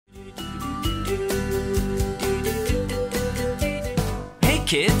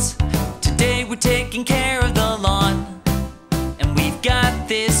kids. Today we're taking care of the lawn, and we've got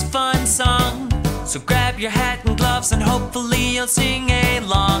this fun song. So grab your hat and gloves and hopefully you'll sing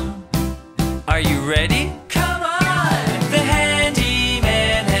along. Are you ready? Come on! The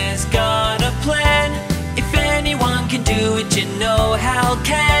handyman has got a plan. If anyone can do it, you know Hal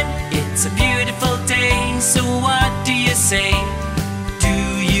can. It's a beautiful day, so what do you say? Do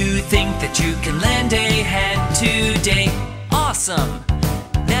you think that you can lend a hand today? Awesome!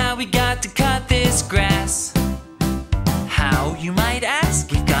 Now we got to cut this grass. How, you might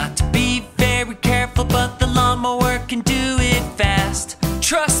ask? We've got to be very careful, but the lawn mower can do it fast.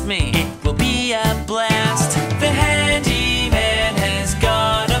 Trust me, it will be a blast. The handyman has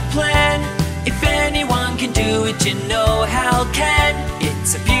got a plan. If anyone can do it, you know Hal can.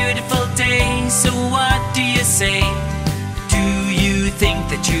 It's a beautiful day, so what do you say? Do you think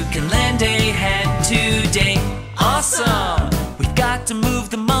that you can lend a hand today? Awesome! We've got to move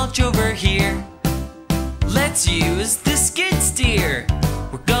the mulch over here. Let's use the skid steer.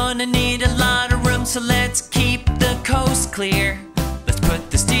 We're gonna need a lot of room, so let's keep the coast clear. Let's put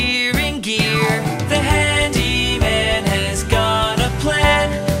the steering gear. The handyman has got a plan.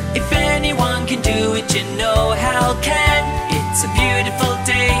 If anyone can do it, you know Hal can. It's a beautiful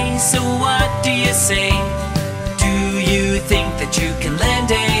day, so what do you say? Do you think that you can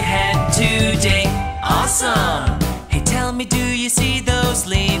lend a hand today? Awesome! Hey, tell me, do you see those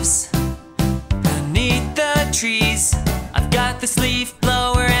leaves beneath the trees? I've got this leaf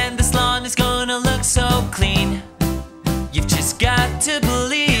blower and this lawn is gonna look so clean. You've just got to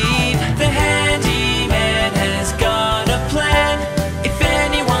believe. The handyman has got a plan. If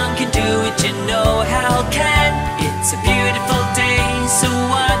anyone can do it, you know Hal can. It's a beautiful day, so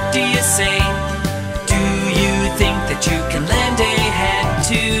what do you say? Do you think that you can lend a hand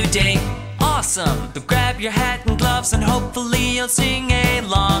today? Awesome! So grab your hat and gloves and hopefully you'll sing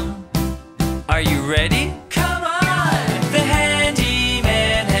along. Are you ready? Come on! The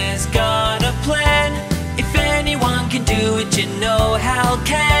handyman has got a plan. If anyone can do it, you know Hal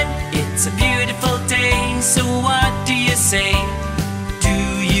can. It's a beautiful day, so what do you say? Do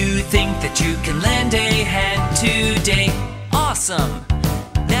you think that you can lend a hand today? Awesome!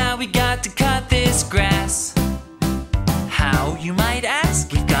 Now we got to cut this grass. How, you might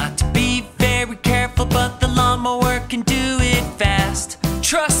ask? We've got to be very careful, but the lawnmower can do it fast.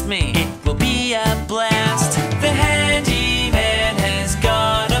 Trust me, it will be a blast. The handyman has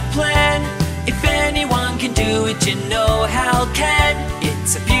got a plan. If anyone can do it, you know Hal can.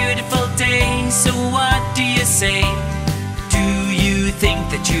 It's a beautiful day, so what do you say? Do you think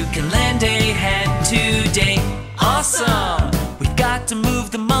that you can lend a hand today? Awesome! We've got to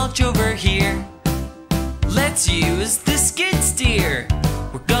move the mulch over here. Let's use the skid steer.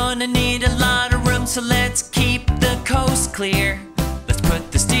 We're gonna need a lot of room, so let's keep the coast clear. Let's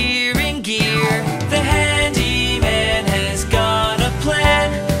put the steering gear. The handyman has got a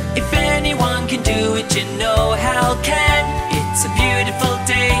plan. If anyone can do it, you know Hal can. It's a beautiful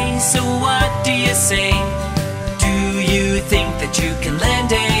day, so what do you say? Do you think that you can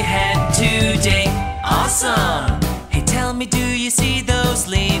lend a hand today? Awesome! Hey, tell me, do you see those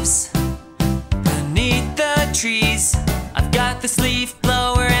leaves beneath the trees? I've got this leaf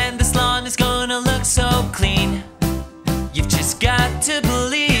blower and this lawn is gonna look so clean. You've just got to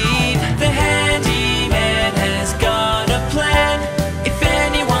believe. The handyman has got a plan. If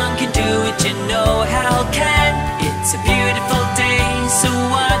anyone can do it, you know Hal can. It's a beautiful day, so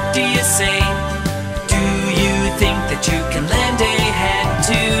what do you say? Do you think that you can lend a hand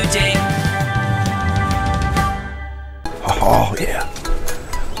today? Oh, yeah.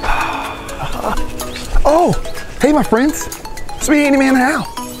 Oh, hey, my friends. It's me, Handyman Hal.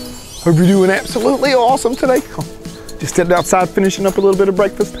 Hope you're doing absolutely awesome today. Just stepped outside, finishing up a little bit of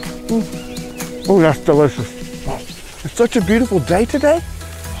breakfast. Oh, that's delicious. It's such a beautiful day today.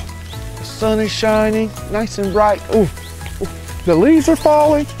 The sun is shining, nice and bright. Ooh, the leaves are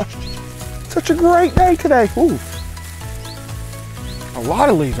falling. Such a great day today. Ooh. A lot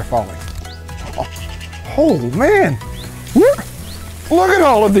of leaves are falling. Oh, man. Look at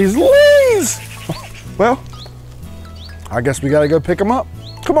all of these leaves. Well, I guess we gotta go pick them up.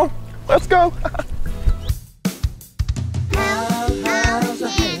 Come on, let's go. Hal's a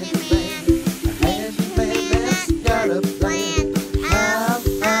handyman. A handyman that's got a plan.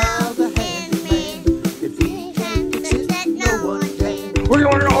 Hal's a handyman. If he can fix it, that no one can. We're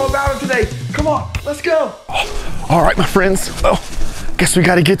gonna learn all about it today. Come on, let's go. All right, my friends. Well, guess we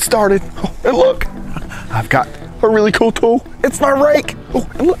gotta get started. Oh, and look, I've got a really cool tool. It's my rake. Oh,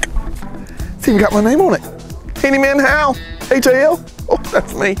 and look, it's even got my name on it. Handyman Hal, H-A-L. Oh,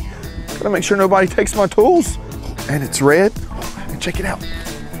 that's me. Gotta make sure nobody takes my tools. And it's red. check it out.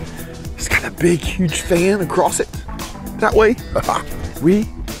 It's got a big, huge fan across it. That way, we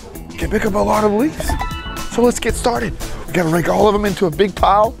can pick up a lot of leaves. So let's get started. We gotta rake all of them into a big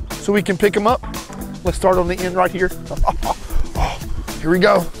pile so we can pick them up. Let's start on the end right here. Oh, here we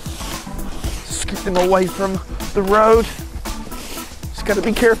go. Scoot them away from the road. Just gotta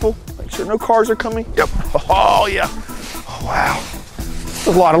be careful. Make sure no cars are coming. Yep. Oh yeah. Oh wow. That's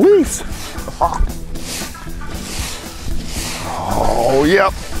a lot of leaves. Oh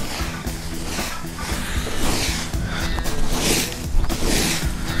yep.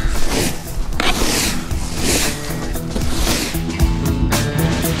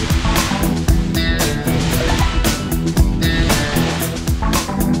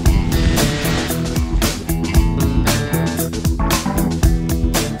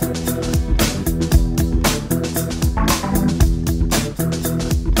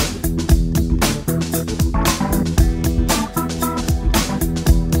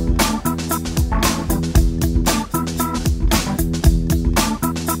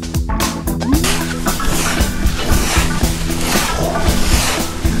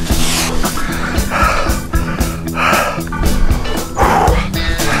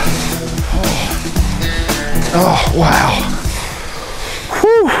 Oh, wow.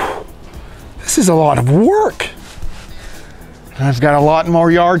 Whew. This is a lot of work. And I've got a lot more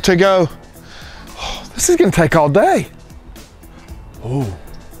yard to go. Oh, this is gonna take all day. Oh,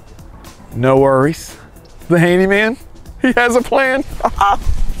 no worries. The handyman, he has a plan.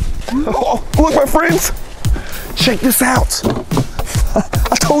 Oh, look, my friends, check this out.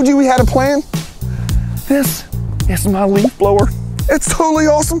 I told you we had a plan. This is my leaf blower. It's totally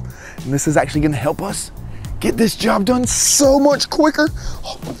awesome. And this is actually gonna help us get this job done so much quicker.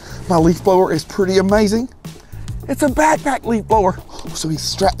 Oh, my leaf blower is pretty amazing. It's a backpack leaf blower. So we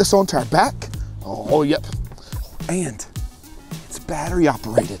strap this onto our back. Oh, yep. And it's battery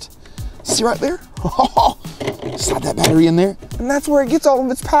operated. See right there? Slide that battery in there, and that's where it gets all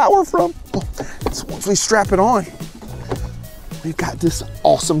of its power from. So once we strap it on, we've got this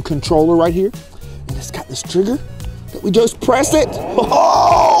awesome controller right here, and it's got this trigger that we just press it.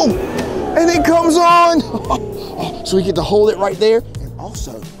 Oh! And it comes on. So we get to hold it right there. And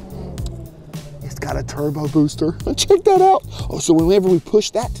also, it's got a turbo booster. Check that out. Oh, so whenever we push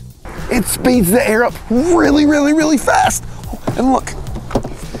that, it speeds the air up really, really, really fast. And look,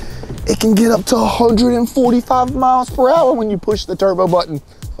 it can get up to 145 miles per hour when you push the turbo button.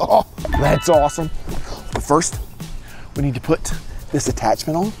 Oh, that's awesome. But first, we need to put this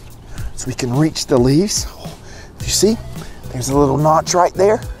attachment on so we can reach the leaves. If you see, there's a little notch right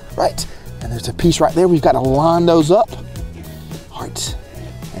there, right? And there's a piece right there. We've got to line those up. All right,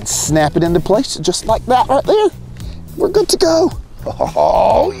 and snap it into place just like that right there. We're good to go.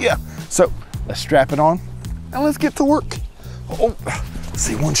 Oh yeah. So let's strap it on and let's get to work. Oh,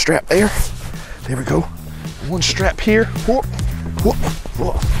 see, one strap there. There we go. One strap here.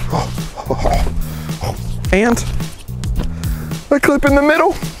 And a clip in the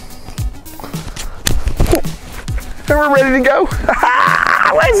middle. And we're ready to go.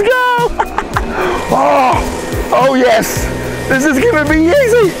 Let's go. Oh yes. This is gonna be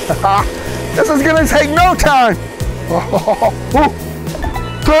easy. This is gonna take no time.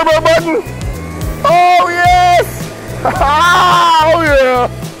 Turbo button. Oh yes. Oh yeah.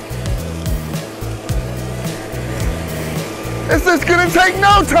 This is gonna take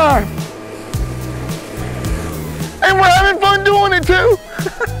no time. And we're having fun doing it too.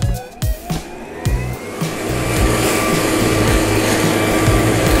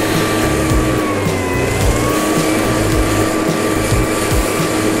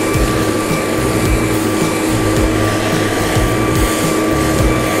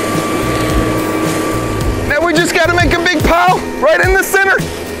 Gotta make a big pile right in the center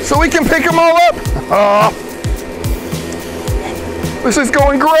so we can pick them all up. This is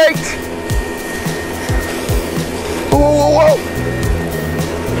going great. Whoa, whoa, whoa.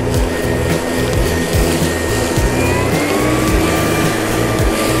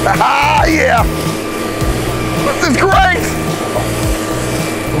 Ah, yeah. This is great.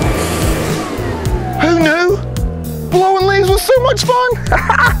 Who knew blowing leaves was so much fun?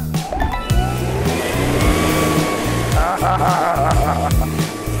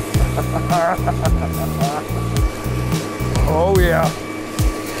 Oh yeah.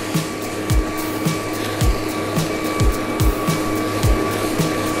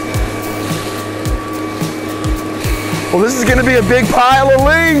 Well, this is gonna be a big pile of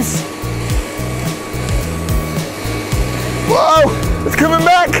leaves. Whoa, it's coming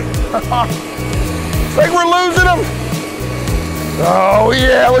back. It's like we're losing them. Oh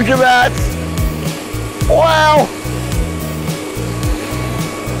yeah, look at that. Wow.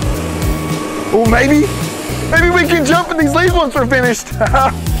 Oh, maybe we can jump in these leaves once we're finished.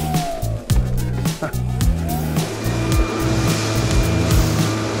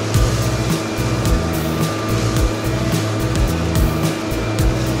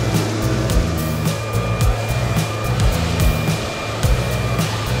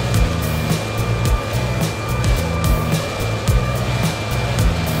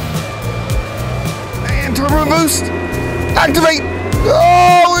 And turbo boost, activate.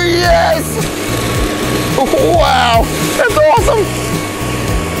 Oh, yes. Wow, that's awesome.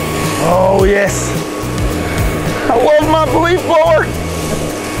 Oh, yes. I love my leaf blower.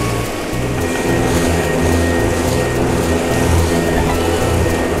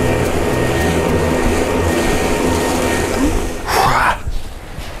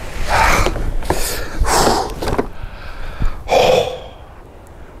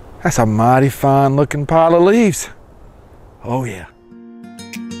 That's a mighty fine looking pile of leaves. Oh, yeah.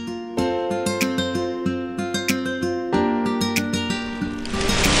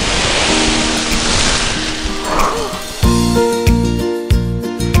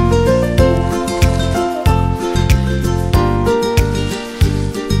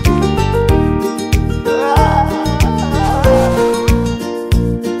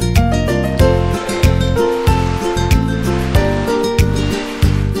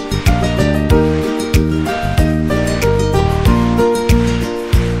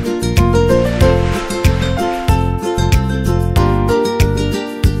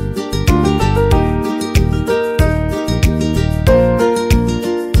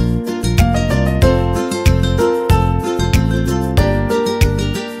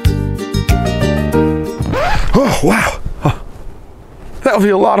 Oh, wow. That'll be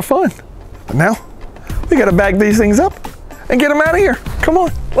a lot of fun. But now, we gotta bag these things up and get them out of here. Come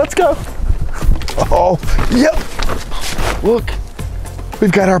on, let's go. Oh, yep. Look,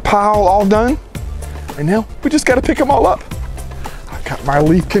 we've got our pile all done. And now, we just gotta pick them all up. I've got my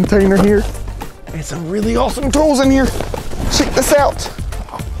leaf container here and some really awesome tools in here. Check this out.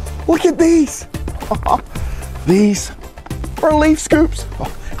 Look at these. These are leaf scoops.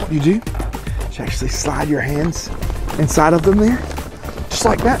 What you do? You actually slide your hands inside of them there, just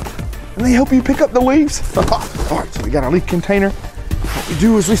like that, and they help you pick up the leaves. All right, so we got our leaf container. What we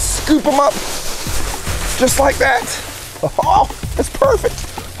do is we scoop them up, just like that. Oh, that's perfect.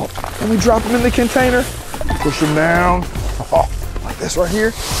 And we drop them in the container, push them down, like this right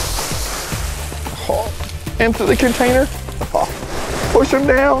here. Empty the container, push them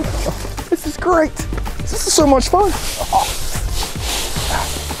down. This is great. This is so much fun.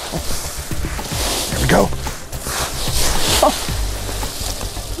 There we go.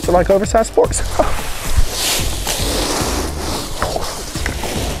 These are like oversized forks.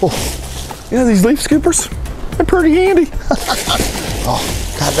 You know these leaf scoopers? They're pretty handy. Oh,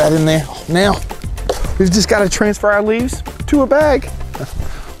 got that in there. Now, we've just got to transfer our leaves to a bag.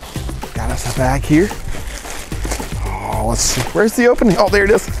 Got us a bag here. Oh, let's see. Where's the opening? Oh, there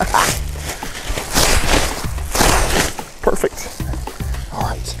it is. Perfect. All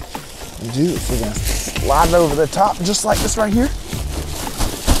right. What we do is we're going to slide it over the top just like this right here.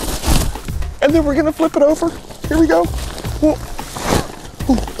 And then we're going to flip it over. Here we go. Ooh,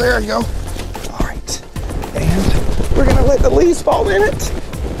 there you go. All right. And we're going to let the leaves fall in it.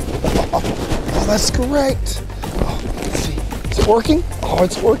 Oh, that's great. Oh, let's see. Is it working? Oh,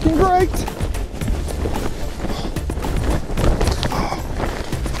 it's working great.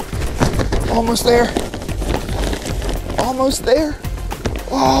 Almost there. Almost there.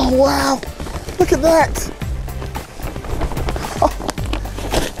 Oh, wow. Look at that. Oh,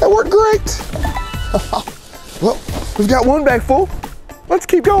 that worked great. Well, we've got one bag full. Let's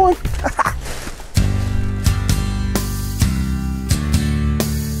keep going.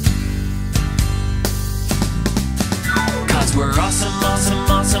 Cause we're awesome, awesome,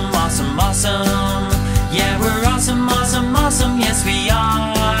 awesome, awesome, awesome. Yeah, we're awesome, awesome, awesome, yes we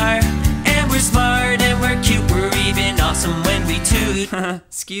are. And we're smart and we're cute, we're even awesome when we toot.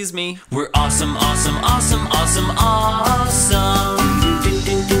 Excuse me. We're awesome, awesome, awesome, awesome, awesome.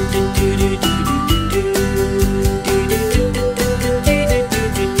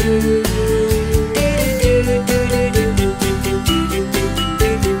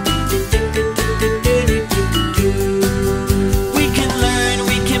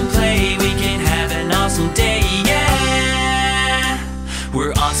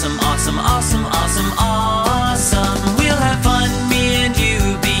 Awesome, awesome, awesome, awesome. We'll have fun, me and you.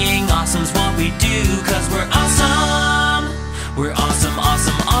 Being awesome's what we do. Cause we're awesome. We're awesome,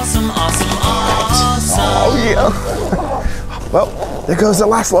 awesome, awesome, awesome, awesome. Oh yeah. Well, there goes the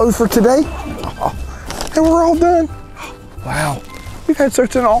last load for today. And we're all done. Wow. We've had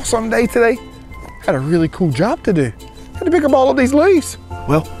such an awesome day today. had a really cool job to do. Had to pick up all of these leaves.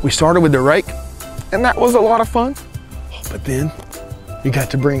 Well, we started with the rake, and that was a lot of fun. But then you got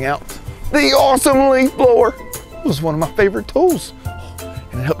to bring out the awesome leaf blower. It was one of my favorite tools.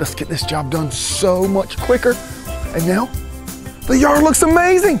 And it helped us get this job done so much quicker. And now the yard looks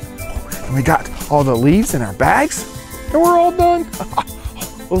amazing. And we got all the leaves in our bags and we're all done.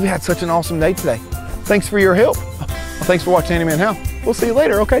 Well, we had such an awesome day today. Thanks for your help. Well, thanks for watching Handyman Hal. We'll see you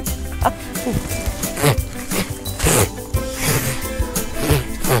later, okay?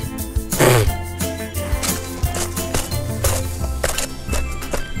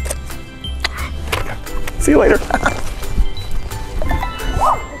 See you later.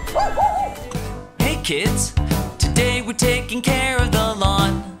 Hey kids, today we're taking care of the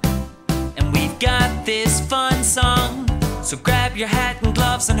lawn, and we've got this fun song. So grab your hat and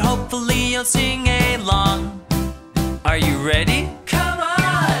gloves and hopefully you'll sing along. Are you ready? Come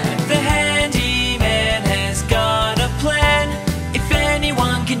on! The handyman has got a plan. If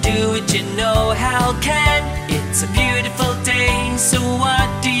anyone can do it, you know Hal can. It's a beautiful day, so what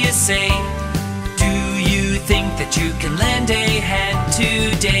do you say? Think that you can lend a hand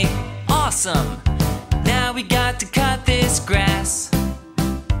today. Awesome! Now we got to cut this grass.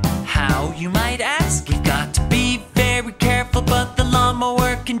 How, you might ask? We've got to be very careful, but the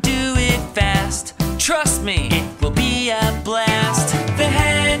lawnmower can do it fast. Trust me, it will be a blast. The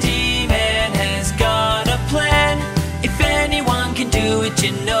handyman has got a plan. If anyone can do it,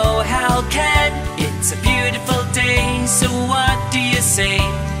 you know Hal can. It's a beautiful day, so what do you say?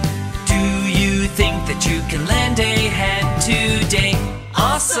 Think that you can lend a hand today.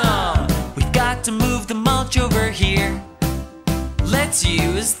 Awesome! We've got to move the mulch over here. Let's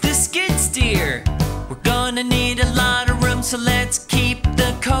use the skid steer. We're gonna need a lot of room, so let's keep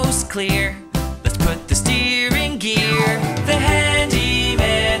the coast clear. Let's put the steering gear. The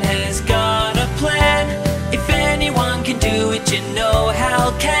handyman has got a plan. If anyone can do it, you know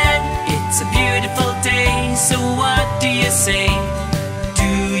Hal can. It's a beautiful day, so what do you say?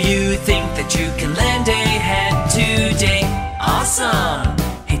 Think that you can lend a hand today. Awesome!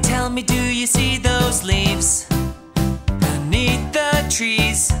 Hey, tell me, do you see those leaves beneath the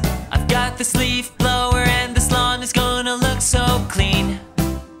trees? I've got this leaf blower and this lawn is gonna look so clean.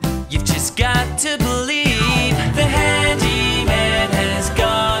 You've just got to believe the handyman has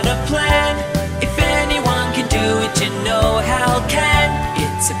got a plan. If anyone can do it, you know Hal can.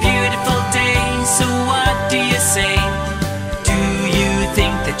 It's a beautiful day, so what do you say?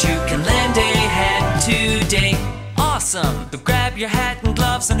 You can lend a hand today. Awesome! So grab your hat and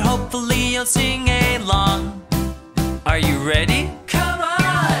gloves and hopefully you'll sing along. Are you ready? Come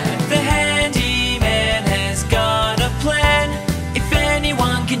on! The handyman has got a plan. If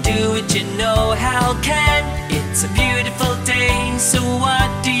anyone can do it, you know Hal can. It's a beautiful day, so what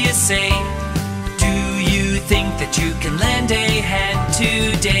do you say? Do you think that you can lend a hand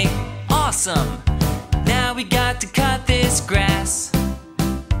today? Awesome! Now we got to cut this grass.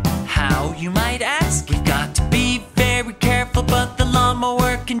 How, you might ask? We've got to be very careful, but the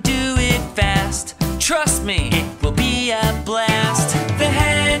lawnmower can do it fast. Trust me, it will be a blast. The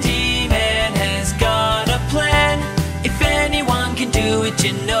handyman has got a plan. If anyone can do it,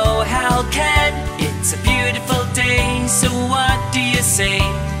 you know Hal can. It's a beautiful day, so what do you say?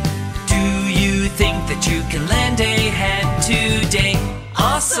 Do you think that you can lend a hand today?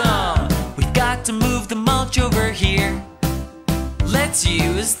 Awesome! We've got to move the mulch over here. Let's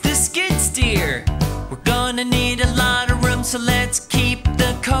use the skid steer. We're gonna need a lot of room, so let's keep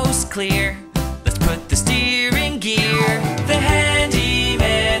the coast clear. Let's put the steering gear. The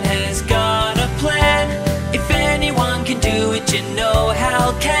handyman has got a plan. If anyone can do it, you know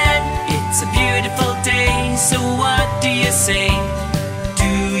Hal can. It's a beautiful day, so what do you say?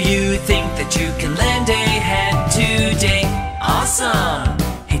 Do you think that you can lend a hand today? Awesome!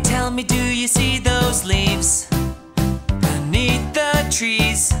 Hey, tell me, do you see those leaves beneath the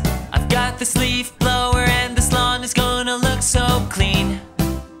trees? I've got this leaf blower and this lawn is gonna look so clean.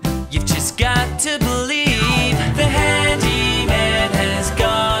 You've just got to believe the handyman has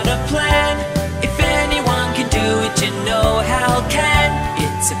got a plan. If anyone can do it, you know Hal can.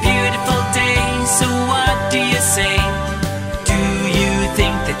 It's a beautiful day, so what do you say? Do you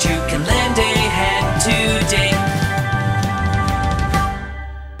think that you can lend a hand today?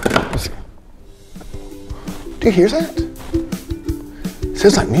 Do you hear that?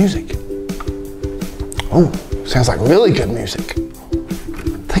 Sounds like music. Oh, sounds like really good music.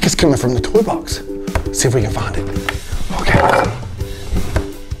 I think it's coming from the toy box. See if we can find it. Okay.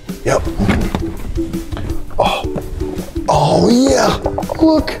 Yep. Oh yeah,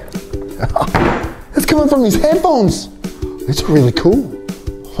 look. It's coming from these headphones. It's really cool.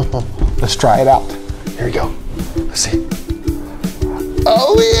 Let's try it out. Here we go. Let's see.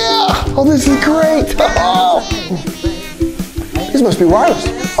 Oh yeah! Oh, this is great! Oh. This must be wireless.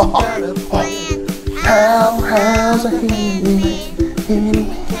 How's a handyman?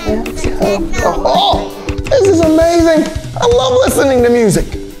 Oh, this is amazing! I love listening to music.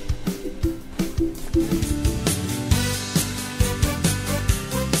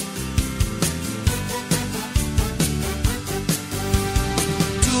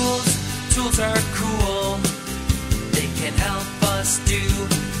 Tools are cool. They can help us do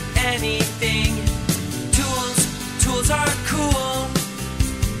anything. Tools are cool.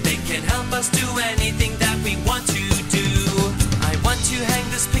 They can help us do anything that we want to do. I want to hang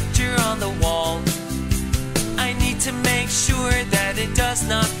this picture on the wall. I need to make sure that it does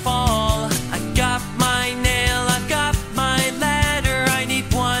not fall. I got my nail, I've got my ladder. I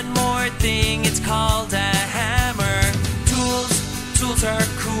need one more thing, it's called a hammer. Tools are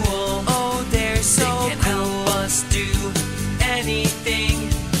cool. Oh, they're so cool. They can help us do anything.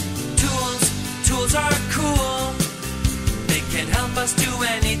 Tools are cool. They can help us do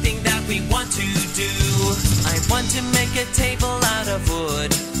anything that we want to do. I want to make a table out of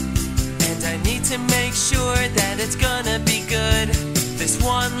wood, and I need to make sure that it's gonna be good. This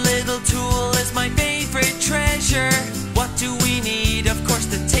one little tool is my favorite treasure. What do we need? Of course,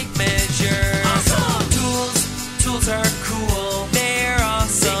 the tape measure. Awesome! Tools are cool. They're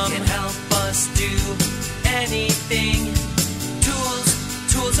awesome. They can help us do anything.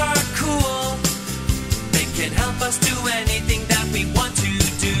 Tools are cool. They can help us do anything that we want to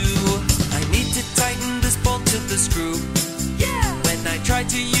do. I need to tighten this bolt to the screw. Yeah! When I try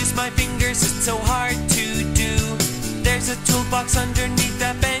to use my fingers, it's so hard to do. There's a toolbox underneath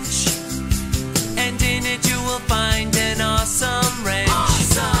that bench, and in it you will find an awesome wrench.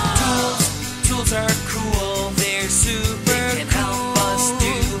 Awesome! Tools are cool. They're super cool. They can help us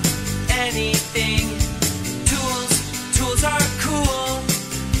do anything. Tools are cool.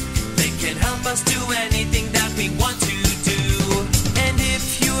 They can help us do anything that we want to do. And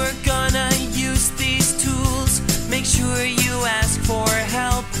if you're gonna use these tools, make sure you ask for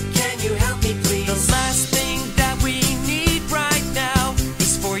help. Can you help me, please? The last thing that we need right now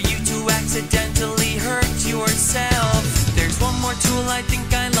is for you to accidentally hurt yourself. There's one more tool I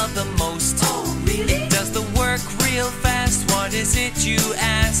think I love the most. Oh, really? It does the work real fast. What is it, you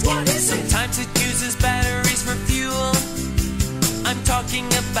ask? What is it? Sometimes it uses batteries for fuel. I'm talking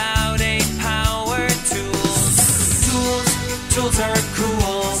about a power tool. Tools are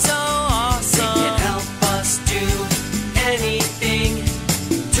cool. So awesome. They can help us do anything.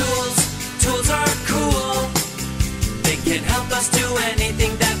 Tools are cool. They can help us do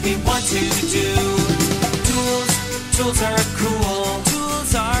anything that we want to do. Tools are cool.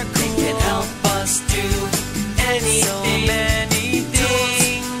 Tools are cool. They can help us do anything. So many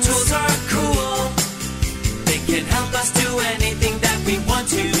things. Tools are cool. They can help us do anything that we want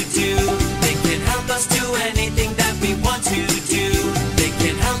to do. They can help us do anything that we want to do. They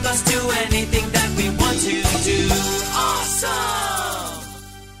can help us do anything that we want to do. Awesome!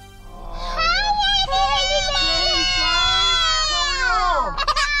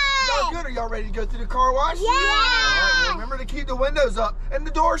 Y'all good? Are y'all ready to go through the car wash? Yeah! All right, remember to keep the windows up and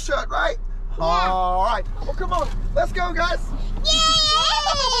the door shut, right? Yeah. All right. Well, come on. Let's go, guys.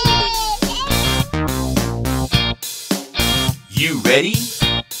 You ready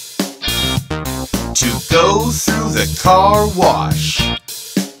to go through the car wash?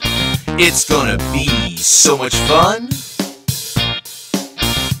 It's gonna be so much fun.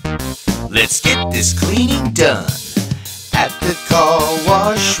 Let's get this cleaning done at the car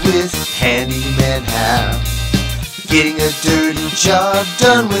wash with Handyman Hal. Getting a dirty job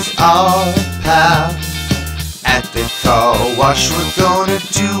done with our pal. At the car wash we're gonna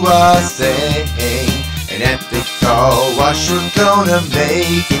do our thing, and at the car wash we're gonna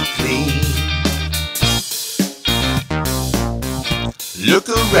make it clean. Look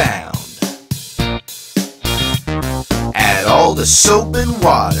around at all the soap and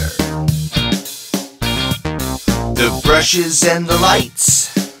water, the brushes and the lights.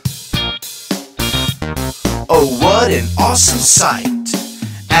 Oh, what an awesome sight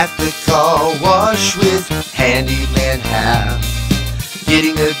at the car wash with Handyman Hal.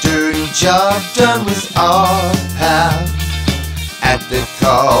 Getting a dirty job done with our pal. At the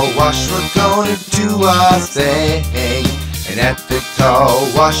car wash we're gonna do our thing, and at the car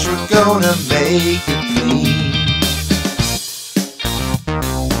wash we're gonna make it clean.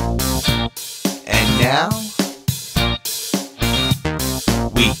 And now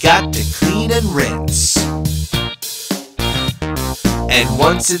we got to clean and rinse. And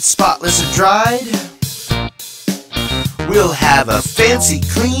once it's spotless and dried, We'll have a fancy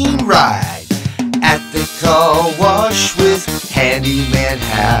clean ride at the car wash with Handyman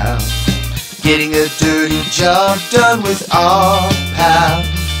Hal. Getting a dirty job done with our pal.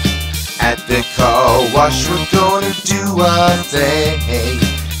 At the car wash we're gonna do our thing.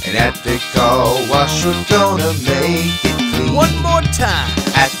 And at the car wash we're gonna make it clean. One more time.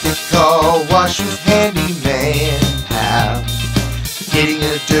 At the car wash with Handyman Hal. Getting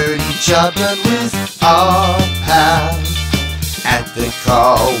a dirty job done with our pal. At the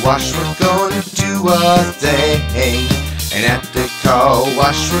car wash we're gonna do our thing. And at the car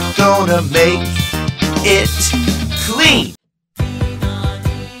wash we're gonna make it clean.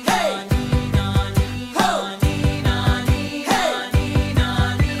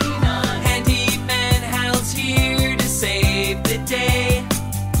 Handyman Hal's here to save the day.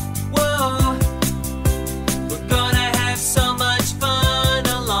 Whoa, we're gonna have so much fun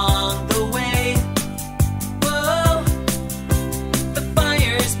along the way. Whoa, the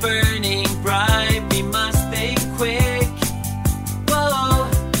fire's burning bright, we must think quick. Whoa,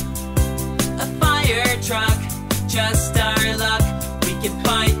 a fire truck, just our luck. We can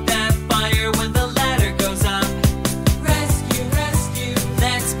fight that fire when the ladder goes up. Rescue, rescue,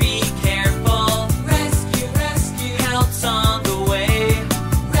 let's be careful. Rescue, rescue, help's on the way.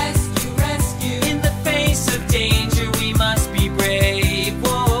 Rescue, rescue, in the face of danger we must be brave.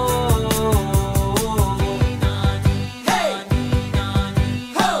 Whoa, hey,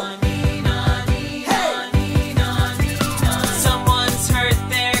 ho, hey, someone's hurt,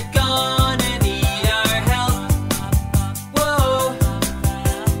 they're gonna need our help. Whoa,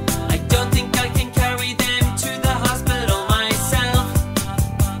 I don't think I can carry them to the hospital myself.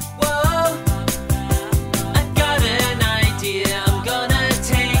 Whoa, I've got an idea, I'm gonna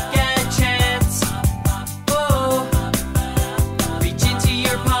take a chance. Whoa, reach into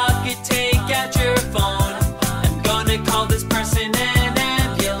your pocket, take out your phone. I'm gonna call this person an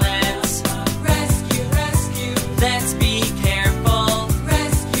ambulance. Rescue, rescue, let's be careful.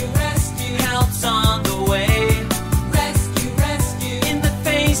 Rescue, rescue, help's on the way. Rescue, rescue, in the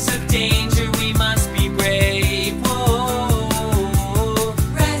face of danger we must be brave. Whoa,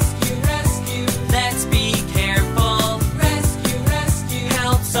 rescue, rescue, let's be careful. Rescue, rescue,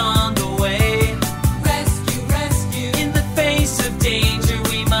 help's on the way. Rescue, rescue, in the face of danger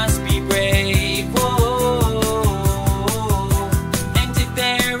we must be brave. Whoa, and if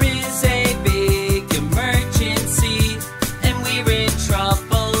there is a big emergency and we're in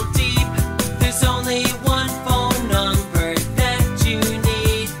trouble deep, there's only one phone number that you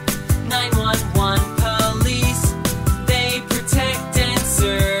need. 911 police, they protect and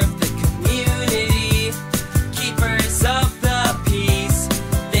serve the community. Keepers of the peace,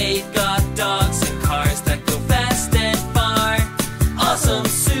 they've got dogs and cars that go fast and far. Awesome,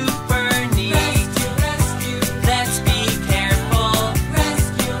 super neat. Rescue, rescue, let's be careful.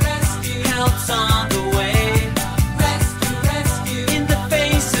 Rescue, rescue, help's on the way. Rescue, rescue, in the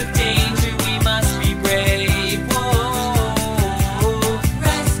face of danger we must be brave. Whoa,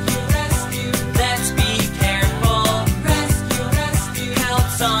 rescue, rescue, let's be careful. Rescue, rescue,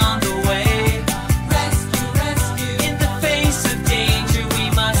 help's on the way. Rescue, rescue, in the face of danger we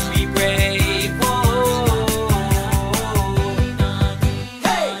must be brave. Whoa,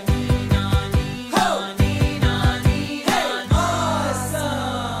 hey, ho, hey, awesome.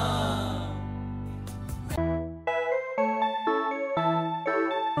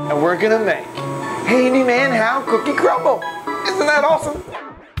 And we're gonna make Handyman Hal cookie crumble. Isn't that awesome?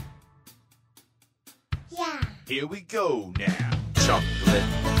 Yeah. Here we go now. Chocolate,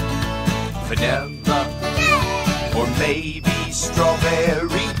 vanilla, or maybe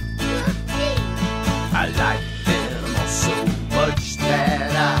strawberry. I like them all so much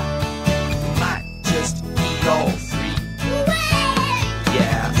that I might just eat all three.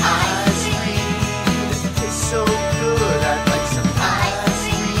 Yeah, ice cream, it tastes so good. I'd like some ice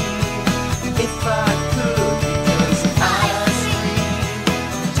cream if I could, because ice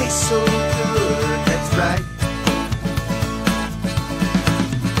cream tastes so good. That's right.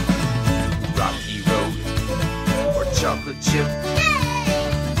 Rocky Road or chocolate chip,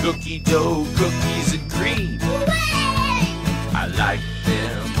 cookie dough, cookies and cream. I like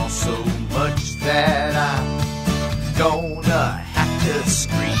them all so much that I'm gonna have to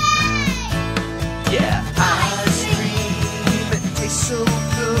scream. Yeah, ice cream, it tastes so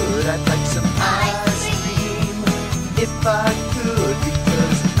good. I'd like some ice cream if I could,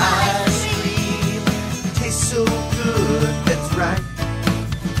 because ice cream tastes so good. That's right.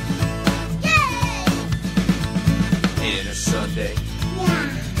 In a sundae,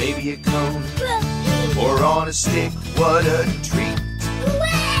 maybe a cone, or on a stick, what a treat.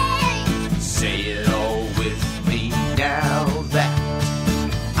 Say it all with me now.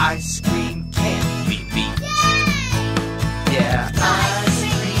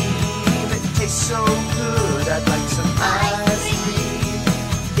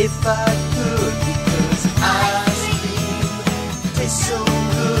 if I could, because ice cream tastes so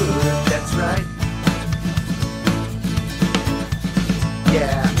good, that's right.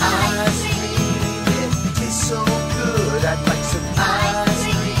 Yeah, ice cream, it tastes so good. I'd like some ice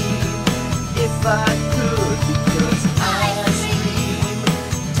cream if I could, because ice cream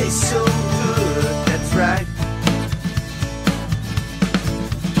tastes so good, that's right.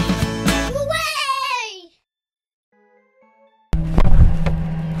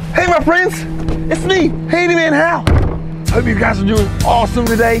 Hey my friends, it's me, Handyman Hal. Hope you guys are doing awesome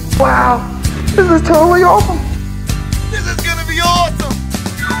today. Wow, this is totally awesome. This is gonna be awesome.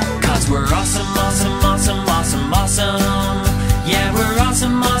 Cause we're awesome, awesome, awesome, awesome, awesome. Yeah, we're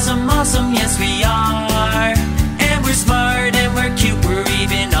awesome, awesome, awesome, yes we are. And we're smart and we're cute, we're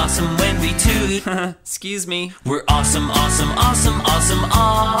even awesome when we toot. Excuse me. We're awesome, awesome, awesome, awesome,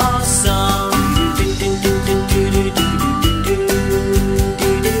 awesome.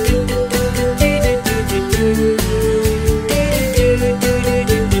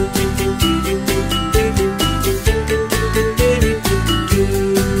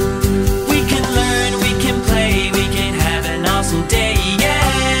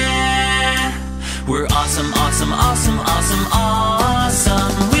 We're awesome, awesome, awesome, awesome,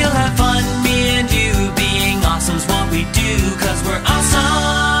 awesome. We'll have fun, me and you. Being awesome's what we do, cause we're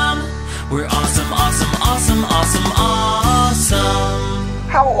awesome. We're awesome, awesome, awesome, awesome, awesome.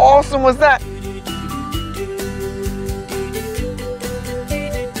 How awesome was that?